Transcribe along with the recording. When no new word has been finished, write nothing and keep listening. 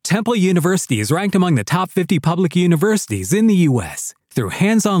Temple University is ranked among the top 50 public universities in the U.S. Through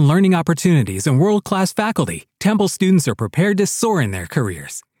hands-on learning opportunities and world-class faculty, Temple students are prepared to soar in their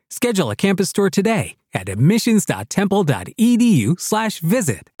careers. Schedule a campus tour today at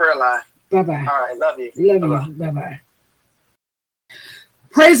admissions.temple.edu/visit. Bye-bye. All right, love you. Love you. Bye-bye.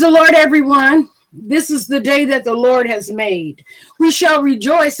 Praise the Lord, everyone. This is the day that the Lord has made. We shall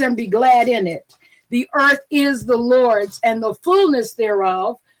rejoice and be glad in it. The earth is the Lord's and the fullness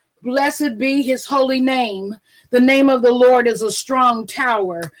thereof. Blessed be his holy name. The name of the Lord is a strong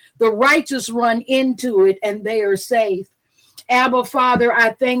tower. The righteous run into it and they are safe. Abba, Father,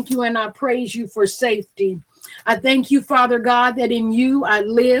 I thank you and I praise you for safety. I thank you, Father God, that in you I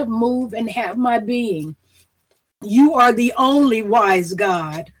live, move, and have my being. You are the only wise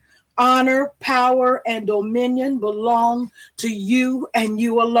God. Honor, power, and dominion belong to you and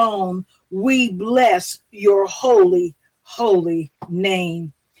you alone. We bless your holy, holy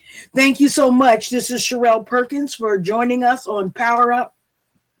name. Thank you so much. This is Sherelle Perkins for joining us on Power Up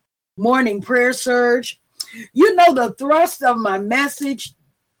Morning Prayer Surge. You know the thrust of my message,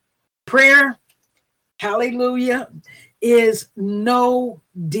 prayer, hallelujah, is no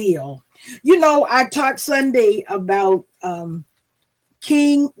deal. You know, I talked Sunday about the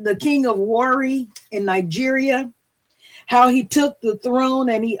king of Warri in Nigeria, how he took the throne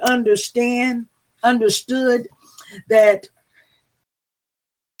and he understood that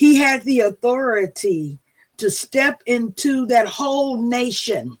he had the authority to step into that whole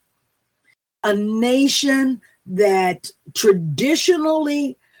nation, a nation that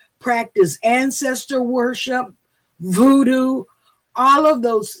traditionally practiced ancestor worship, voodoo, all of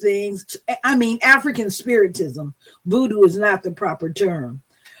those things. I mean, African spiritism. Voodoo is not the proper term.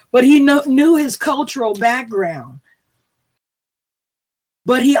 But he knew his cultural background.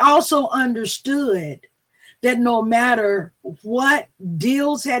 But he also understood that no matter what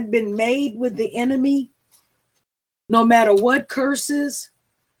deals had been made with the enemy, no matter what curses,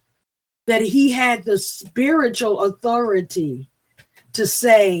 that he had the spiritual authority to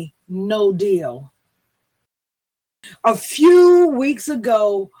say no deal. A few weeks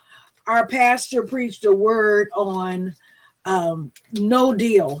ago, our pastor preached a word on no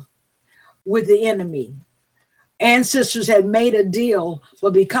deal with the enemy. Ancestors had made a deal,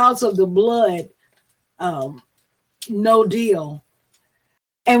 but because of the blood, no deal.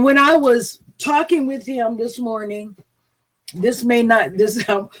 And when I was talking with him this morning, I'm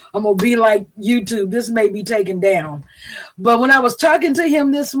gonna be like YouTube, this may be taken down. But when I was talking to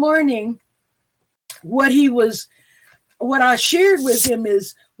him this morning, what I shared with him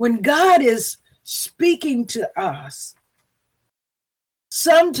is when God is speaking to us,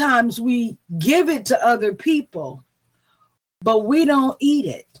 sometimes we give it to other people, but we don't eat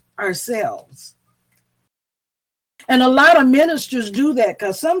it ourselves. And a lot of ministers do that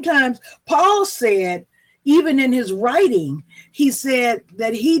because sometimes Paul said, even in his writing, he said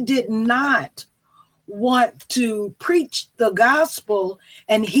that he did not want to preach the gospel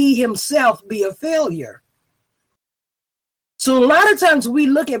and he himself be a failure. So a lot of times we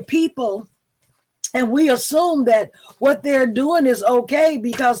look at people and we assume that what they're doing is okay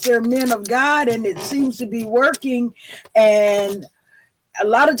because they're men of God and it seems to be working. And a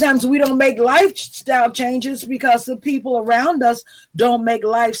lot of times we don't make lifestyle changes because the people around us don't make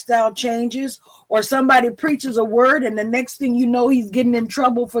lifestyle changes, or somebody preaches a word and the next thing you know, he's getting in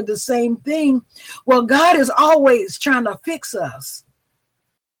trouble for the same thing. Well, God is always trying to fix us.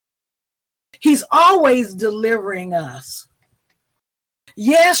 He's always delivering us.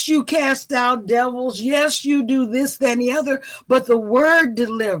 Yes, you cast out devils. Yes, you do this, that, and the other, but the word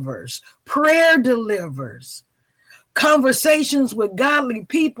delivers. Prayer delivers. Conversations with godly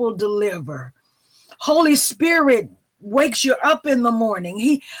people deliver. Holy Spirit wakes you up in the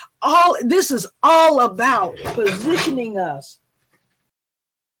morning. This is all about positioning us,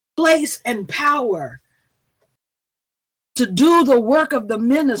 place and power to do the work of the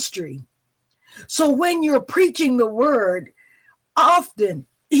ministry. So when you're preaching the word, often,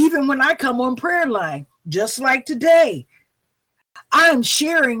 even when I come on prayer line, just like today, I'm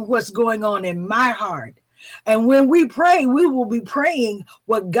sharing what's going on in my heart. And when we pray, we will be praying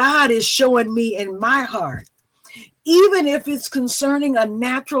what God is showing me in my heart, even if it's concerning a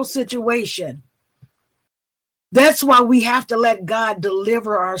natural situation. That's why we have to let God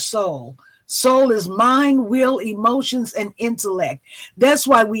deliver our soul. Soul is mind, will, emotions, and intellect. That's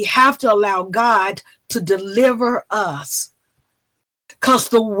why we have to allow God to deliver us, because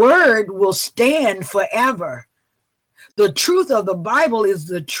the word will stand forever. The truth of the Bible is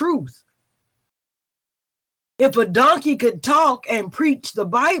the truth. If a donkey could talk and preach the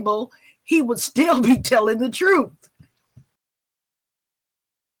Bible, he would still be telling the truth.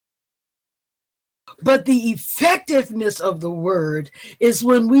 But the effectiveness of the word is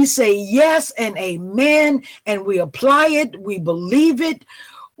when we say yes and amen, and we apply it, we believe it,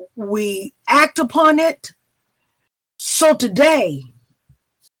 we act upon it. So today,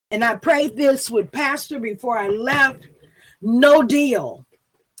 and I prayed this with Pastor before I left, no deal.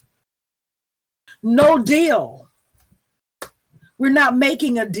 No deal. We're not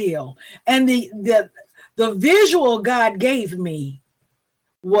making a deal. And the visual God gave me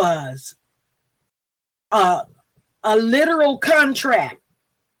was a literal contract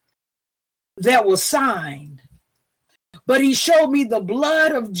that was signed. But he showed me the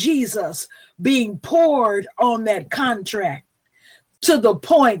blood of Jesus being poured on that contract to the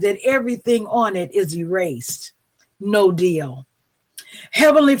point that everything on it is erased. No deal.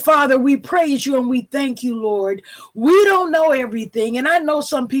 Heavenly Father, we praise you and we thank you, Lord. We don't know everything. And I know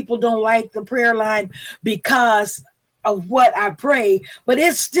some people don't like the prayer line because of what I pray, but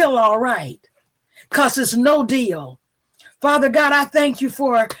it's still all right because it's no deal. Father God, I thank you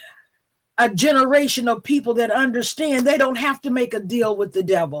for a generation of people that understand they don't have to make a deal with the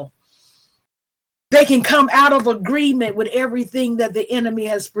devil. They can come out of agreement with everything that the enemy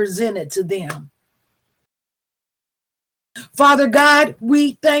has presented to them. Father God,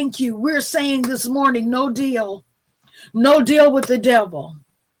 we thank you. We're saying this morning, no deal. No deal with the devil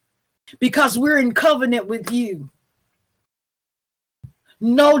because we're in covenant with you.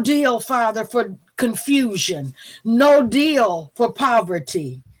 No deal, Father, for confusion. No deal for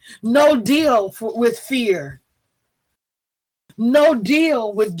poverty. No deal with fear. No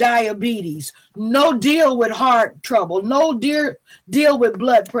deal with diabetes. No deal with heart trouble. No deal with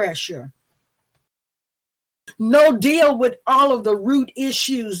blood pressure. No deal with all of the root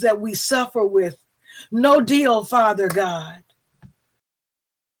issues that we suffer with. No deal, Father God.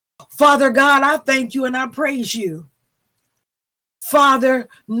 Father God, I thank you and I praise you. Father,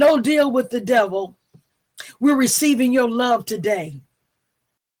 no deal with the devil. We're receiving your love today.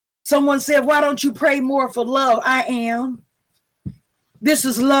 Someone said, why don't you pray more for love? I am. This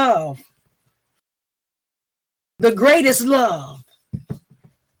is love. The greatest love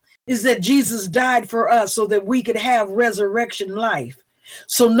is that Jesus died for us so that we could have resurrection life.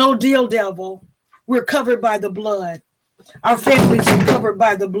 So no deal, devil. We're covered by the blood. Our families are covered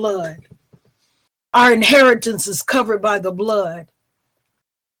by the blood. Our inheritance is covered by the blood.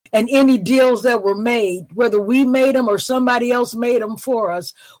 And any deals that were made, whether we made them or somebody else made them for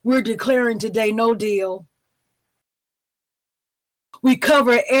us, we're declaring today no deal. We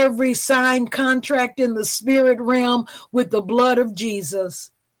cover every signed contract in the spirit realm with the blood of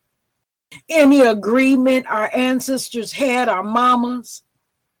Jesus. Any agreement our ancestors had, our mamas,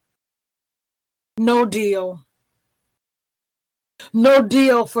 no deal. No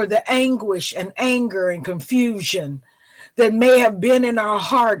deal for the anguish and anger and confusion that may have been in our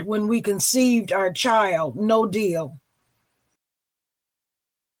heart when we conceived our child. No deal.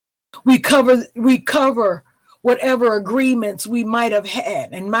 We cover whatever agreements we might have had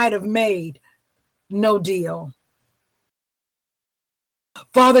and might have made. No deal.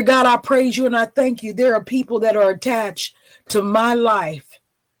 Father God, I praise you and I thank you. There are people that are attached to my life,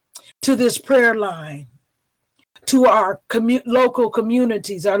 to this prayer line, to our local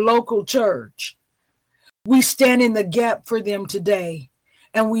communities, our local church. We stand in the gap for them today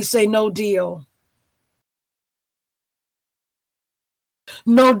and we say no deal.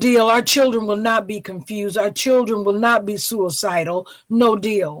 No deal. Our children will not be confused. Our children will not be suicidal. No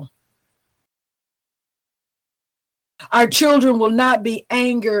deal. Our children will not be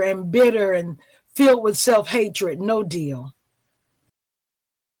anger and bitter and filled with self-hatred. No deal.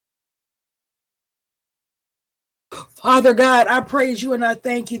 Father God, I praise you and I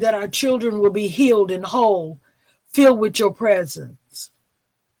thank you that our children will be healed and whole, filled with your presence.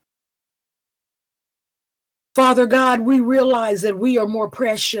 Father God, we realize that we are more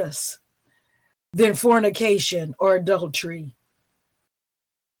precious than fornication or adultery.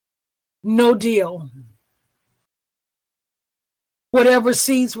 No deal. Whatever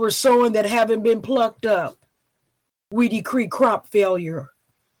seeds we're sowing that haven't been plucked up, we decree crop failure.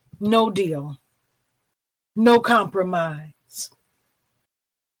 No deal. No compromise.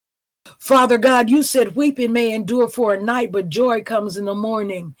 Father God, you said weeping may endure for a night, but joy comes in the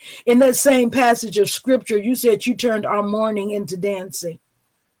morning. In that same passage of scripture, you said you turned our mourning into dancing.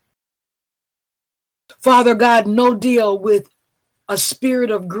 Father God, no deal with a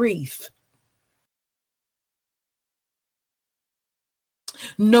spirit of grief.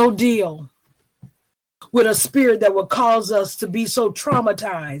 No deal with a spirit that will cause us to be so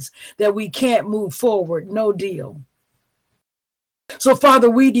traumatized that we can't move forward. No deal. So, Father,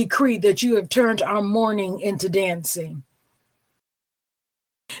 we decree that you have turned our mourning into dancing.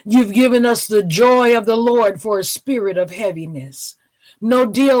 You've given us the joy of the Lord for a spirit of heaviness. No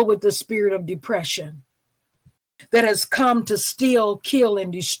deal with the spirit of depression that has come to steal, kill,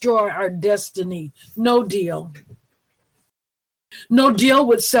 and destroy our destiny. No deal. No deal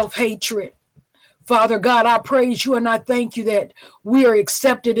with self-hatred. Father God, I praise you and I thank you that we are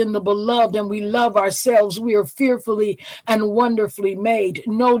accepted in the beloved and we love ourselves. We are fearfully and wonderfully made.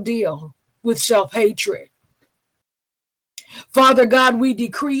 No deal with self-hatred. Father God, we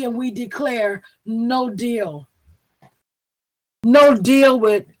decree and we declare no deal. No deal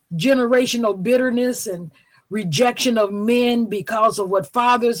with generational bitterness and rejection of men because of what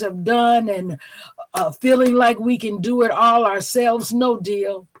fathers have done and feeling like we can do it all ourselves. No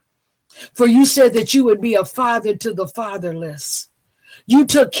deal. For you said that you would be a father to the fatherless. You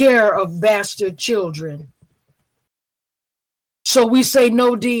took care of bastard children. So we say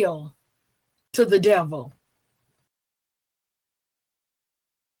no deal to the devil.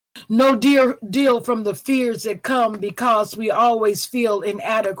 No deal from the fears that come because we always feel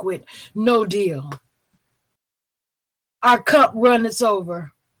inadequate. No deal. Our cup runneth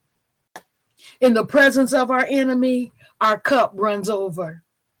over. In the presence of our enemy, our cup runs over.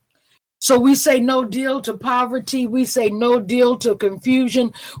 So we say no deal to poverty. We say no deal to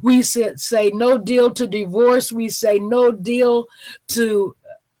confusion. We say no deal to divorce. We say no deal to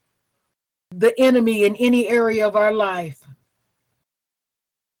the enemy in any area of our life.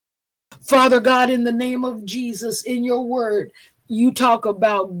 Father God, in the name of Jesus, in your word, you talk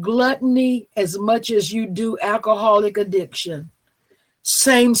about gluttony as much as you do alcoholic addiction.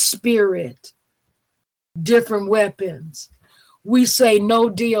 Same spirit, different weapons. We say no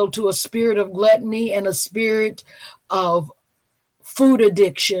deal to a spirit of gluttony and a spirit of food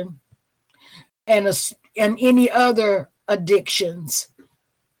addiction and any other addictions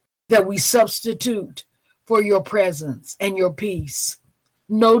that we substitute for your presence and your peace.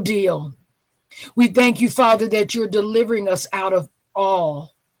 No deal. We thank you, Father, that you're delivering us out of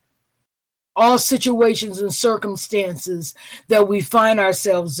all situations and circumstances that we find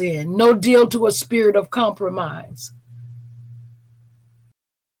ourselves in. No deal to a spirit of compromise.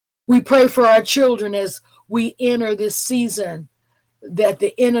 We pray for our children as we enter this season that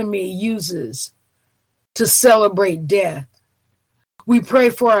the enemy uses to celebrate death. We pray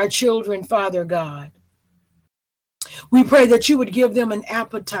for our children, Father God. We pray that you would give them an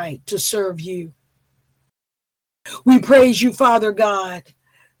appetite to serve you. We praise you, Father God,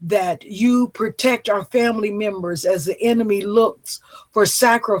 that you protect our family members as the enemy looks for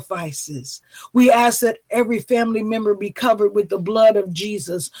sacrifices. We ask that every family member be covered with the blood of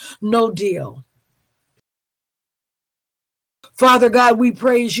Jesus. No deal. Father God, we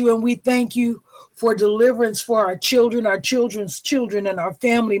praise you and we thank you for deliverance for our children, our children's children, and our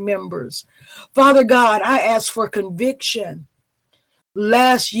family members. Father God, I ask for conviction.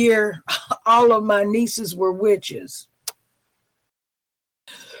 Last year, all of my nieces were witches.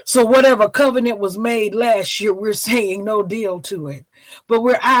 So whatever covenant was made last year, we're saying no deal to it. But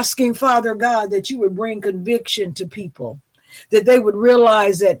we're asking, Father God, that you would bring conviction to people, that they would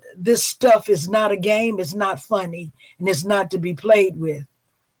realize that this stuff is not a game, it's not funny, and it's not to be played with.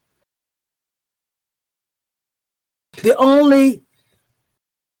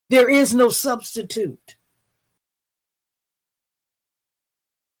 There is no substitute.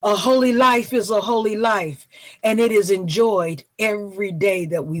 A holy life is a holy life, and it is enjoyed every day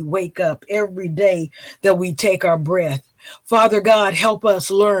that we wake up, every day that we take our breath. Father God, help us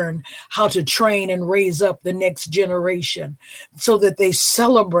learn how to train and raise up the next generation so that they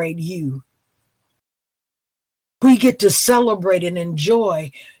celebrate you. We get to celebrate and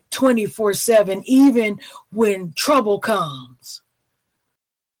enjoy 24/7, even when trouble comes.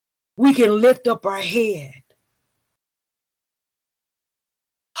 We can lift up our head.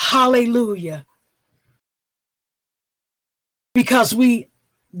 Hallelujah. Because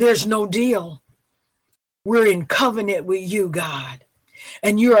there's no deal. We're in covenant with you, God.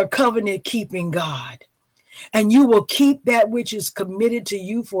 And you're a covenant keeping God. And you will keep that which is committed to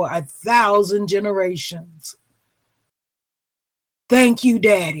you for 1,000 generations. Thank you,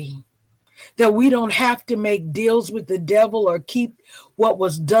 Daddy, that we don't have to make deals with the devil or keep what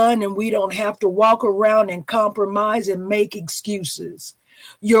was done, and we don't have to walk around and compromise and make excuses.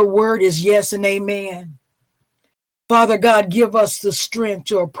 Your word is yes and amen. Father God, give us the strength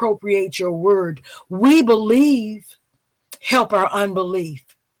to appropriate your word. We believe, help our unbelief.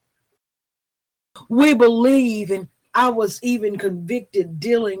 We believe, and I was even convicted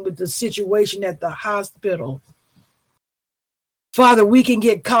dealing with the situation at the hospital. Father, we can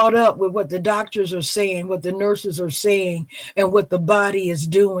get caught up with what the doctors are saying, what the nurses are saying, and what the body is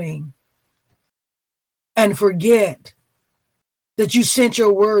doing, and forget that you sent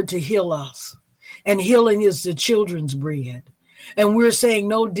your word to heal us. And healing is the children's bread. And we're saying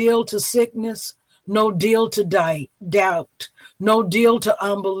no deal to sickness, no deal to doubt, no deal to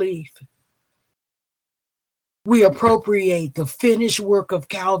unbelief. We appropriate the finished work of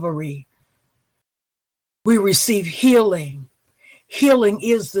Calvary. We receive healing. Healing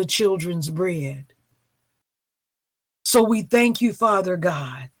is the children's bread. So we thank you, Father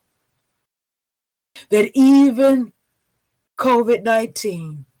God, that even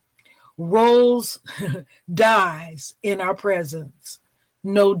COVID-19 rolls, dies in our presence.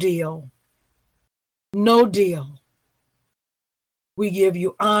 No deal. No deal. We give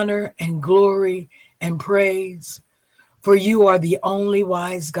you honor and glory and praise, for you are the only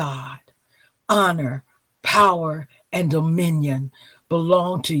wise God. Honor, power, and dominion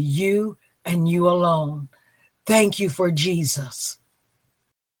belong to you and you alone. Thank you for Jesus.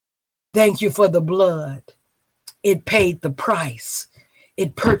 Thank you for the blood. It paid the price.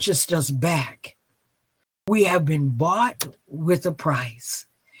 It purchased us back. We have been bought with a price,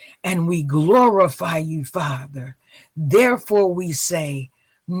 and we glorify you, Father. Therefore, we say,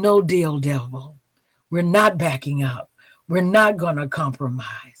 no deal, devil. We're not backing up. We're not going to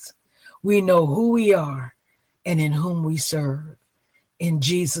compromise. We know who we are and in whom we serve. In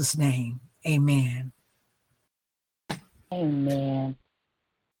Jesus' name, amen. Amen.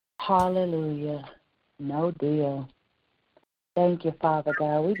 Hallelujah. No deal. Thank you, Father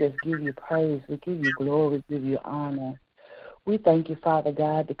God. We just give you praise. We give you glory. We give you honor. We thank you, Father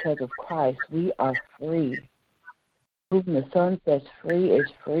God, because of Christ. We are free. Whom the Son sets free is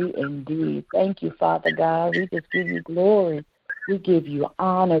free indeed. Thank you, Father God. We just give you glory. We give you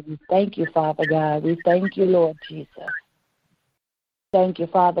honor. We thank you, Father God. We thank you, Lord Jesus. Thank you,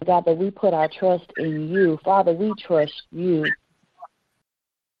 Father God, that we put our trust in you. Father, we trust you.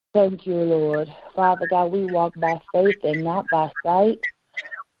 Thank you, Lord. Father God, we walk by faith and not by sight.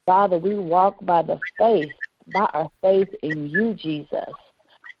 Father, we walk by our faith in you, Jesus.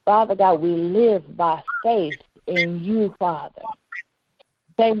 Father God, we live by faith in you, Father.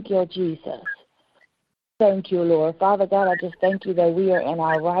 Thank you, Jesus. Thank you, Lord. Father God, I just thank you that we are in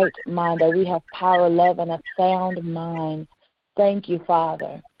our right mind, that we have power, love, and a sound mind. Thank you,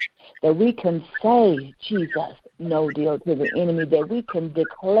 Father, that we can say, Jesus, no deal to the enemy, that we can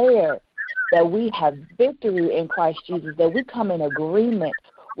declare that we have victory in Christ Jesus, that we come in agreement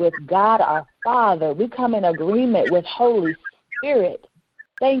with God our Father. We come in agreement with Holy Spirit.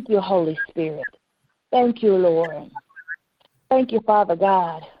 Thank you, Holy Spirit. Thank you, Lord. Thank you, Father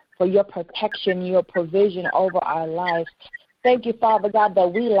God, for your protection, your provision over our lives. Thank you, Father God,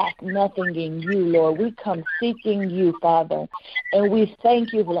 that we lack nothing in you, Lord. We come seeking you, Father. And we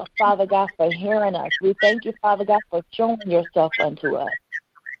thank you, Father God, for hearing us. We thank you, Father God, for showing yourself unto us.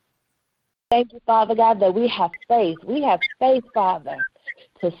 Thank you, Father God, that we have faith. We have faith, Father,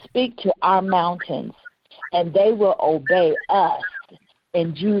 to speak to our mountains, and they will obey us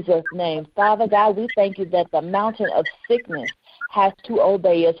in Jesus' name. Father God, we thank you that the mountain of sickness has to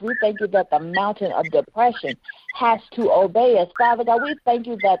obey us. We thank you that the mountain of depression has to obey us. Father God, we thank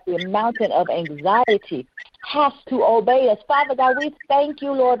you that the mountain of anxiety has to obey us. Father God, we thank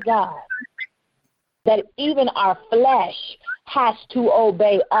you, Lord God, that even our flesh has to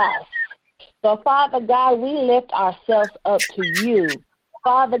obey us. So, Father God, we lift ourselves up to you.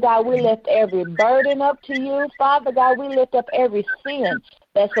 Father God, we lift every burden up to you. Father God, we lift up every sin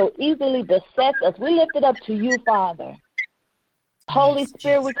that so easily besets us. We lift it up to you, Father. Holy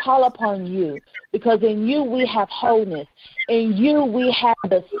Spirit, we call upon you because in you we have wholeness. In you we have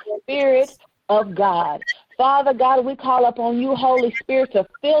the Spirit of God. Father God, we call upon you, Holy Spirit, to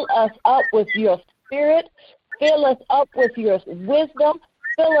fill us up with your Spirit, fill us up with your wisdom,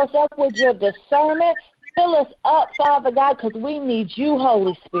 fill us up with your discernment, fill us up, Father God, because we need you,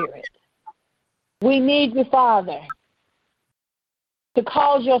 Holy Spirit. We need you, Father, to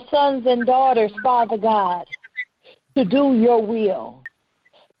cause your sons and daughters, Father God, to do your will,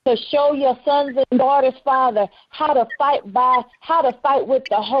 to show your sons and daughters, Father, how to fight with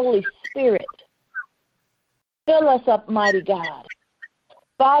the Holy Spirit. Fill us up, mighty God.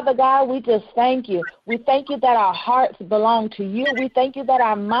 Father God, we just thank you. We thank you that our hearts belong to you. We thank you that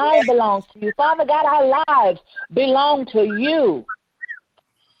our mind belongs to you. Father God, our lives belong to you.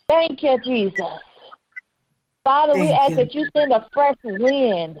 Thank you, Jesus. Father, we ask that you send a fresh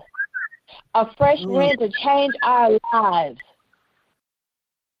wind to change our lives.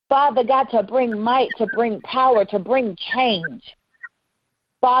 Father God, to bring might, to bring power, to bring change.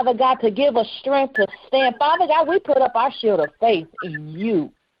 Father God, to give us strength to stand. Father God, we put up our shield of faith in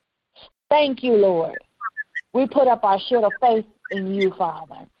you. Thank you, Lord. We put up our shield of faith in you,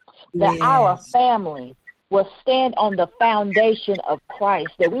 Father. That our families will stand on the foundation of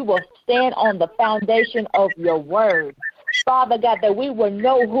Christ, that we will stand on the foundation of your word. Father God, that we will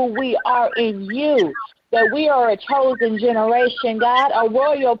know who we are in you, that we are a chosen generation, God, a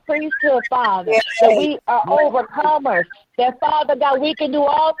royal priesthood, Father, that we are overcomers, that, Father God, we can do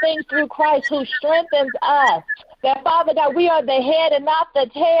all things through Christ who strengthens us, that, Father God, we are the head and not the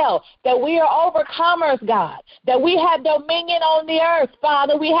tail, that we are overcomers, God, that we have dominion on the earth,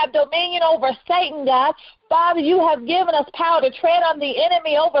 Father. We have dominion over Satan, God. Father, you have given us power to tread on the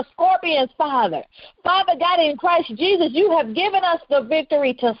enemy over scorpions, Father. Father God, in Christ Jesus, you have given us the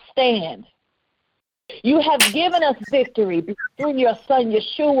victory to stand. You have given us victory through your Son,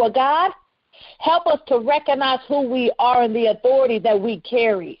 Yeshua, God. Help us to recognize who we are and the authority that we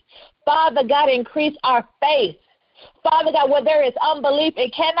carry. Father God, increase our faith. Father God, where there is unbelief,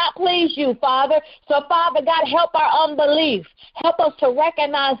 it cannot please you, Father. So, Father God, help our unbelief. Help us to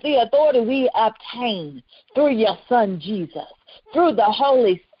recognize the authority we obtain through your Son, Jesus, through the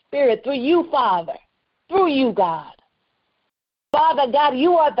Holy Spirit, through you, Father, through you, God. Father God,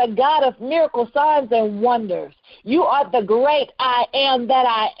 you are the God of miracles, signs, and wonders. You are the great I am that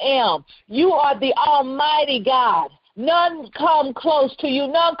I am. You are the almighty God. None come close to you,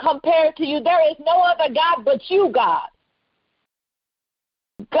 none compared to you. There is no other God but you, God.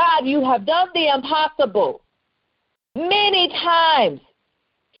 God, you have done the impossible many times.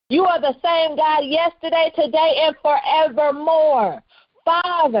 You are the same God yesterday, today, and forevermore.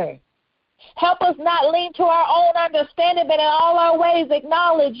 Father, help us not lean to our own understanding, but in all our ways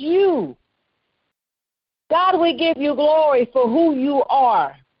acknowledge you. God, we give you glory for who you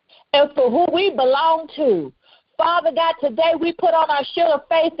are and for who we belong to. Father God, today we put on our shield of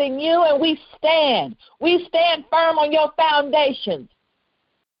faith in you and we stand. We stand firm on your foundations.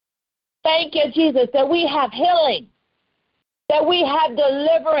 Thank you, Jesus, that we have healing, that we have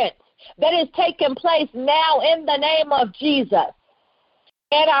deliverance, that is taking place now in the name of Jesus.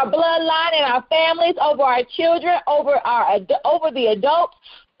 In our bloodline, in our families, over our children, over the adults.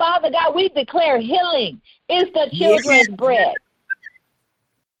 Father God, we declare healing is the children's bread.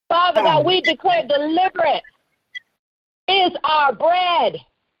 Father God, we declare deliverance is our bread.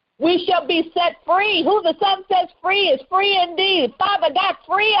 We shall be set free. Who the Son sets free is free indeed. Father God,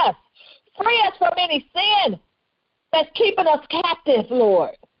 free us. Free us from any sin that's keeping us captive,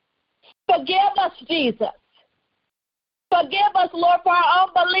 Lord. Forgive us, Jesus. Forgive us, Lord, for our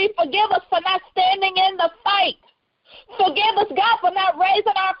unbelief. Forgive us for not standing in the fight. Forgive us, God, for not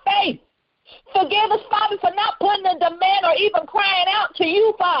raising our faith. Forgive us, Father, for not putting a demand or even crying out to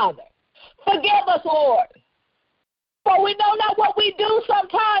you, Father. Forgive us, Lord. For we know not what we do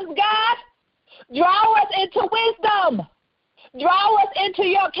sometimes, God. Draw us into wisdom. Draw us into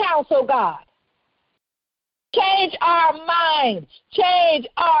your counsel, God. Change our minds. Change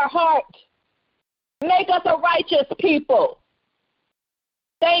our heart. Make us a righteous people.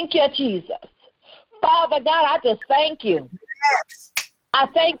 Thank you, Jesus. Father God, I just thank you. I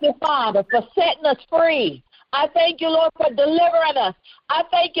thank you, Father, for setting us free. I thank you, Lord, for delivering us. I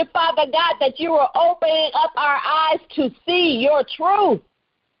thank you, Father God, that you are opening up our eyes to see your truth.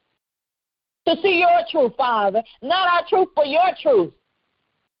 To see your truth, Father. Not our truth, but your truth.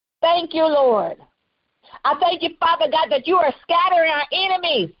 Thank you, Lord. I thank you, Father God, that you are scattering our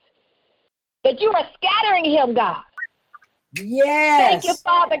enemies. That you are scattering him, God. Yes. Thank you,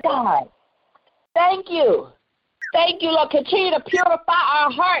 Father God. Thank you. Thank you, Lord. Continue to purify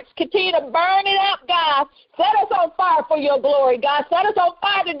our hearts. Continue to burn it up, God. Set us on fire for your glory, God. Set us on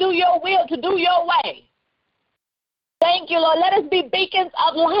fire to do your will, to do your way. Thank you, Lord. Let us be beacons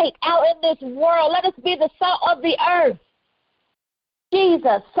of light out in this world. Let us be the salt of the earth.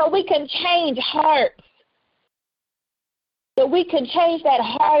 Jesus, so we can change hearts. So we can change that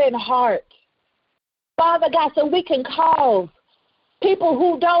hardened heart. Father God, so we can cause people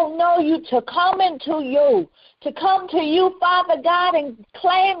who don't know you to come into you, to come to you, Father God, and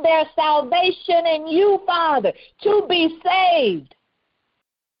claim their salvation in you, Father, to be saved.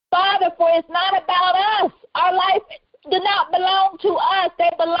 Father, for it's not about us. Our life does not belong to us.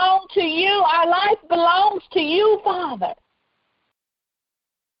 They belong to you. Our life belongs to you, Father.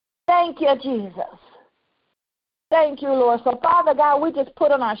 Thank you, Jesus. Thank you, Lord. So, Father God, we just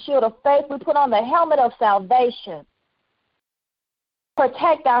put on our shield of faith. We put on the helmet of salvation.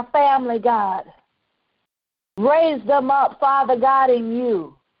 Protect our family, God. Raise them up, Father God, in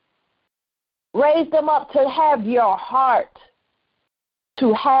you. Raise them up to have your heart,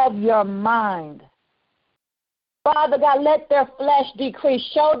 to have your mind. Father God, let their flesh decrease.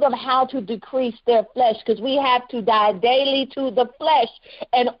 Show them how to decrease their flesh, because we have to die daily to the flesh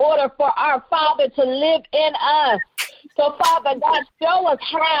in order for our Father to live in us. So, Father God, show us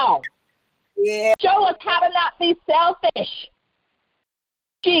how. Yeah. Show us how to not be selfish.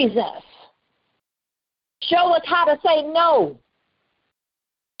 Jesus. Show us how to say no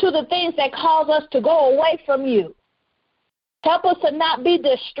to the things that cause us to go away from you. Help us to not be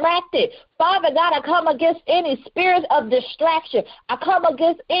distracted. Father God, I come against any spirit of distraction. I come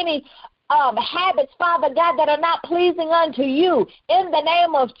against any habits, Father God, that are not pleasing unto you. In the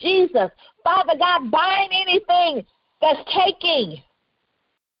name of Jesus. Father God, bind anything that's taking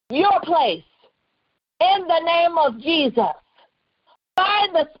your place. In the name of Jesus.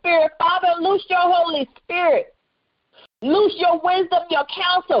 Bind the spirit, Father. Loose your Holy Spirit. Loose your wisdom, your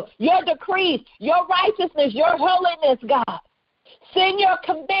counsel, your decrees, your righteousness, your holiness, God. Send your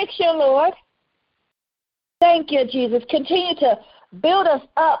conviction, Lord. Thank you, Jesus. Continue to build us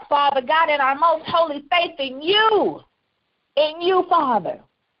up, Father God, in our most holy faith in you, Father.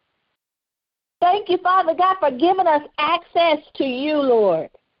 Thank you, Father God, for giving us access to you, Lord.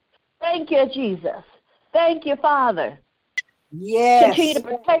 Thank you, Jesus. Thank you, Father. Yes. Continue to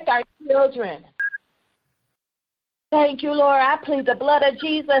protect our children. Thank you, Lord. I plead the blood of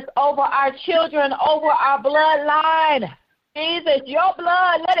Jesus over our children, over our bloodline. Jesus, your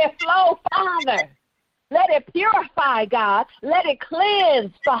blood, let it flow, Father. Let it purify, God. Let it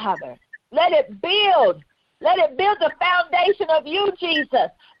cleanse, Father. Let it build. Let it build the foundation of you, Jesus.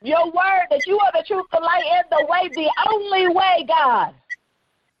 Your word that you are the truth, the light, and the way, the only way, God.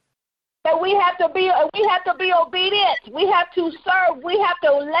 That we have to be obedient. We have to serve. We have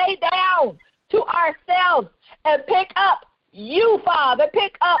to lay down to ourselves and pick up you, Father.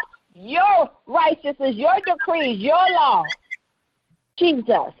 Pick up your righteousness, your decrees, your law.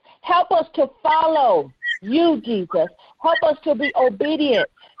 Jesus, help us to follow you, Jesus. Help us to be obedient.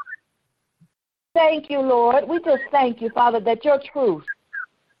 Thank you, Lord. We just thank you, Father, that your truth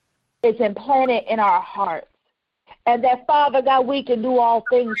is implanted in our hearts. And that, Father God, we can do all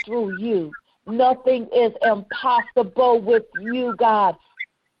things through you. Nothing is impossible with you, God.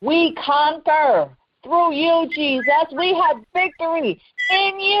 We conquer through you, Jesus. We have victory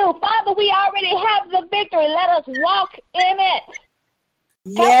in you. Father, we already have the victory. Let us walk in it.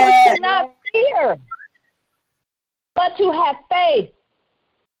 Help us to not fear, but to have faith.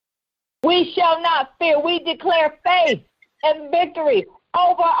 We shall not fear. We declare faith and victory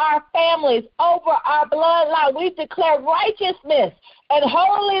over our families, over our bloodline. We declare righteousness and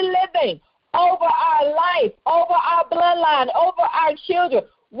holy living over our life, over our bloodline, over our children.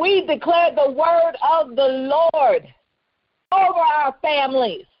 We declare the word of the Lord over our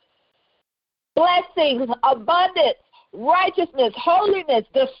families. Blessings, abundance, righteousness, holiness,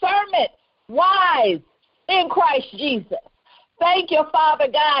 discernment, wise in Christ Jesus. Thank you, Father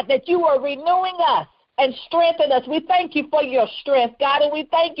God, that you are renewing us and strengthen us. We thank you for your strength, God, and we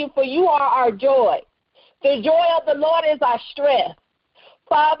thank you for you are our joy. The joy of the Lord is our strength.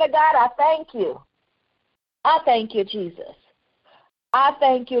 Father God, I thank you. I thank you, Jesus. I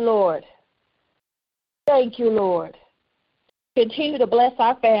thank you, Lord. Thank you, Lord. Continue to bless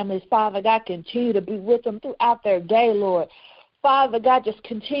our families, Father God. Continue to be with them throughout their day, Lord. Father God, just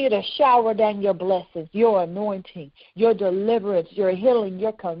continue to shower down your blessings, your anointing, your deliverance, your healing,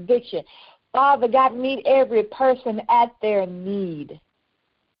 your conviction. Father God, meet every person at their need.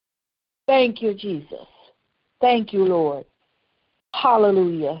 Thank you, Jesus. Thank you, Lord.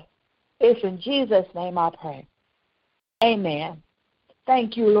 Hallelujah. It's in Jesus' name I pray. Amen.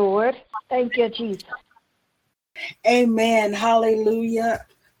 Thank you, Lord. Thank you, Jesus. Amen. Hallelujah.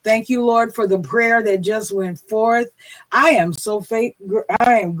 Thank you, Lord, for the prayer that just went forth. I am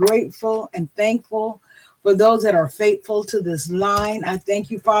grateful and thankful for those that are faithful to this line. I thank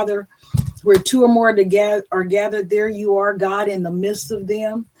you, Father, where two or more are gathered, there you are, God, in the midst of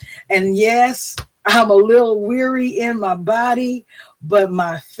them. And yes, I'm a little weary in my body, but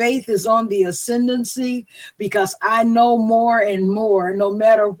my faith is on the ascendancy because I know more and more, no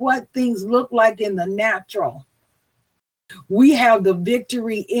matter what things look like in the natural. We have the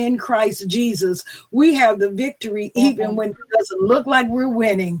victory in Christ Jesus. We have the victory even when it doesn't look like we're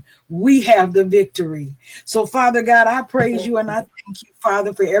winning. We have the victory. So, Father God, I praise you and I thank you,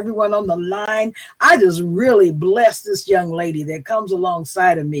 Father, for everyone on the line. I just really bless this young lady that comes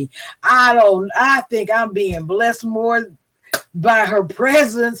alongside of me. I think I'm being blessed more by her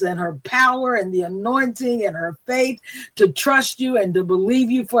presence and her power and the anointing and her faith to trust you and to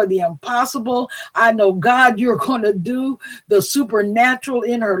believe you for the impossible. I know, God, you're going to do the supernatural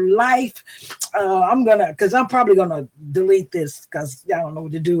in her life. I'm probably going to delete this because I don't know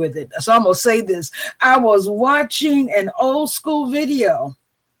what to do with it. So I'm going to say this. I was watching an old school video,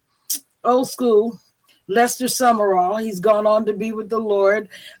 Lester Summerall. He's gone on to be with the Lord.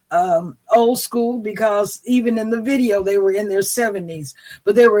 Old school, because even in the video, they were in their 70s,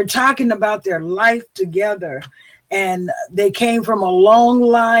 but they were talking about their life together. And they came from a long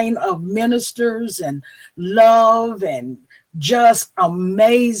line of ministers and love and just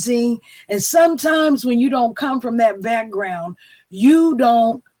amazing. And sometimes when you don't come from that background, you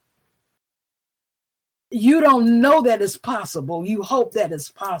don't know that it's possible. You hope that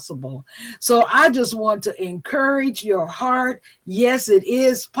it's possible. So I just want to encourage your heart. Yes, it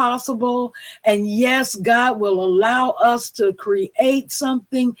is possible. And yes, God will allow us to create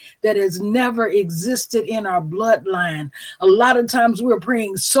something that has never existed in our bloodline. A lot of times we're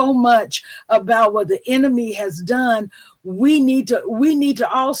praying so much about what the enemy has done. We need to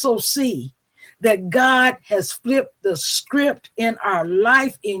also see that God has flipped the script in our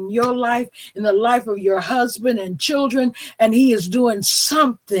life, in your life, in the life of your husband and children, and he is doing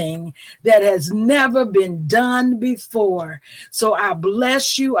something that has never been done before. So I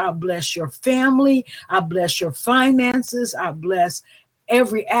bless you. I bless your family. I bless your finances. I bless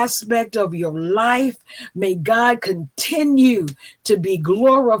every aspect of your life. May God continue to be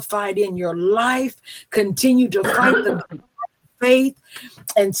glorified in your life. Continue to fight the faith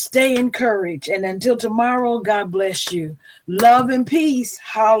and stay encouraged. And until tomorrow, God bless you. Love and peace.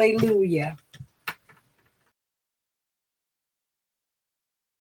 Hallelujah.